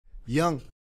young.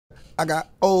 I got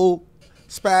old,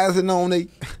 spazzing on they.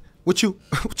 What you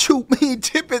mean,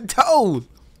 tipping toes?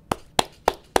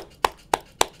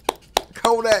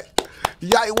 Kodak,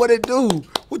 yike, what it do?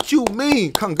 What you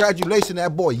mean? Congratulations,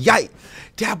 that boy, yike.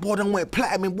 That boy done went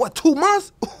platinum in what, 2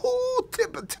 months? Ooh,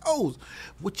 tipping toes.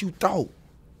 What you thought?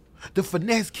 The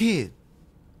finesse kid.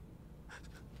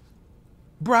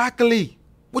 Broccoli,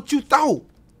 what you thought?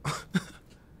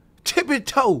 Tipping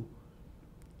toe.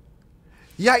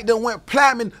 Yike done went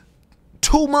platinum in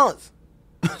 2 months.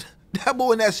 That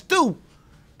boy in that stew.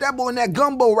 That boy in that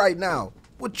gumbo right now.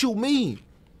 What you mean?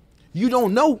 You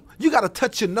don't know? You gotta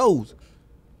touch your nose.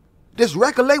 This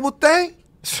record label thing?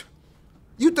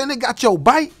 You think they got your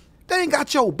bite? They ain't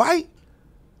got your bite.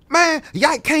 Man,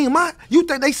 Yike came out. You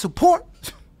think they support?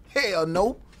 Hell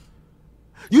no.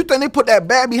 You think they put that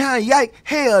bag behind Yike?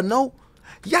 Hell no.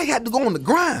 Yike had to go on the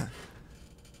grind.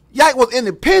 Yike was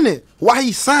independent while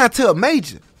he signed to a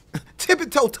major. Tippy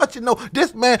toe touching no.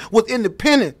 This man was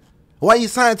independent while he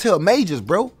signed to a majors,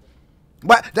 bro.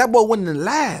 But that boy went in the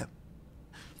lab.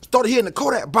 Started hitting the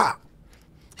Kodak box.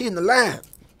 He in the lab,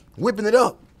 whipping it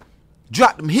up.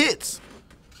 Dropped them hits.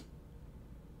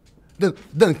 Then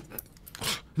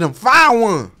find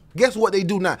one. Guess what they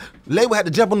do now? Label had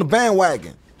to jump on the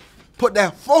bandwagon. Put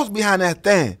that force behind that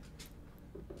thing.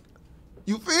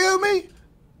 You feel me?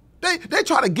 They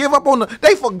try to give up on the,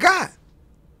 they forgot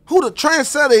who the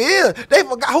trendsetter is. They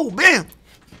forgot who been.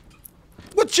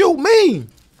 What you mean?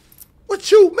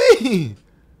 What you mean?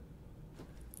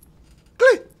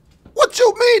 What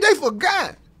you mean they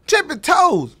forgot? Tipping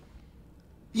toes.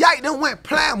 Yike done went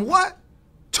platinum, what?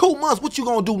 2 months, what you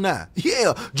gonna do now?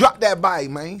 Yeah, drop that bite,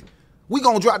 man. We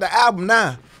gonna drop the album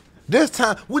now. This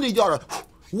time, we need y'all to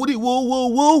woody woo woo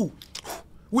woo.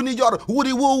 We need y'all to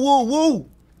woody woo woo woo.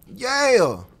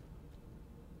 Yeah.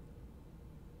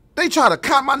 They try to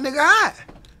count my nigga out.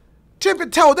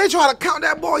 Tipping toes, they try to count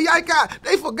that boy Yike out.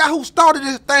 They forgot who started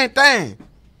this thing.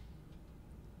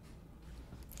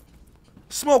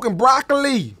 Smoking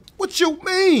broccoli. What you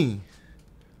mean?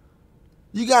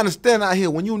 You gotta understand out here,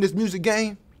 when you in this music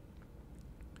game,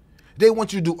 they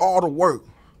want you to do all the work.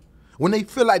 When they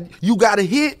feel like you got a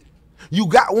hit, you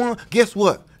got one, guess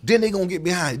what? Then they gonna get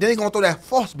behind you. Then they gonna throw that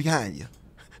force behind you.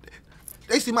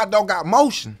 They see my dog got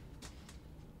motion.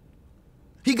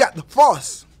 He got the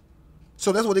force.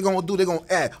 So that's what they gonna do. They gonna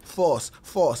add force,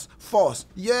 force, force.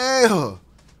 Yeah.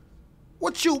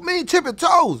 What you mean, tipping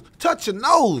toes? Touch your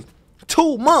nose.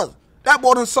 2 months. That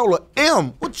boy done sold a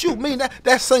M. What you mean?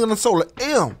 That singer done sold a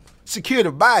M. Secure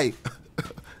the bite.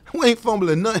 We ain't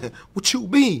fumbling nothing. What you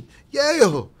mean?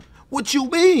 Yeah. What you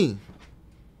mean?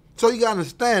 So you gotta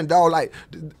understand, dog, like,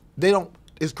 they don't,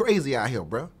 it's crazy out here,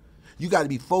 bro. You gotta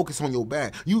be focused on your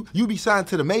bag. You be signed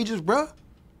to the majors, bro.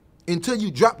 Until you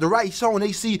drop the right song and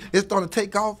they see it's starting to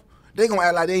take off, they gonna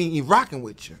act like they ain't even rocking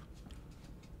with you.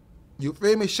 You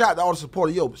feel me? Shout out to all the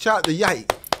supporters. Yo, shout out to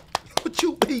Yike. What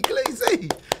you mean, Clay say?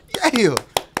 Yeah,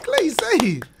 Clay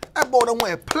say. That boy done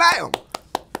went platinum.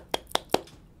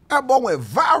 That boy went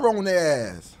viral on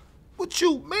their ass. What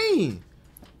you mean?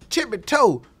 Tippy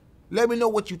toe. Let me know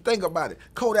what you think about it.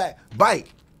 Kodak bite.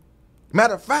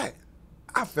 Matter of fact,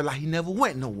 I feel like he never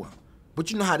went nowhere.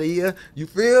 But you know how they is. You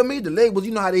feel me? The labels,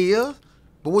 you know how they is.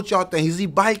 But what y'all think? Is he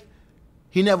bite?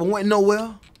 He never went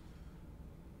nowhere?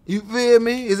 You feel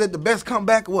me? Is it the best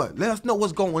comeback or what? Let us know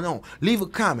what's going on. Leave a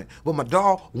comment. But my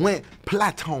dog went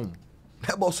plateau.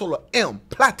 That boy sold a M.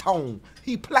 Plateau.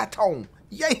 He plateau.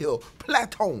 Yeah,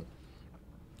 plateau.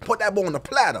 Put that boy on the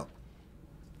platter.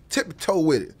 Tip toe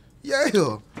with it.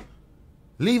 Yeah.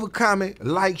 Leave a comment,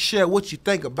 like, share what you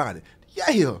think about it.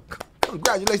 Yeah.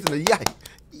 Congratulations to Yike.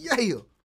 Yeah.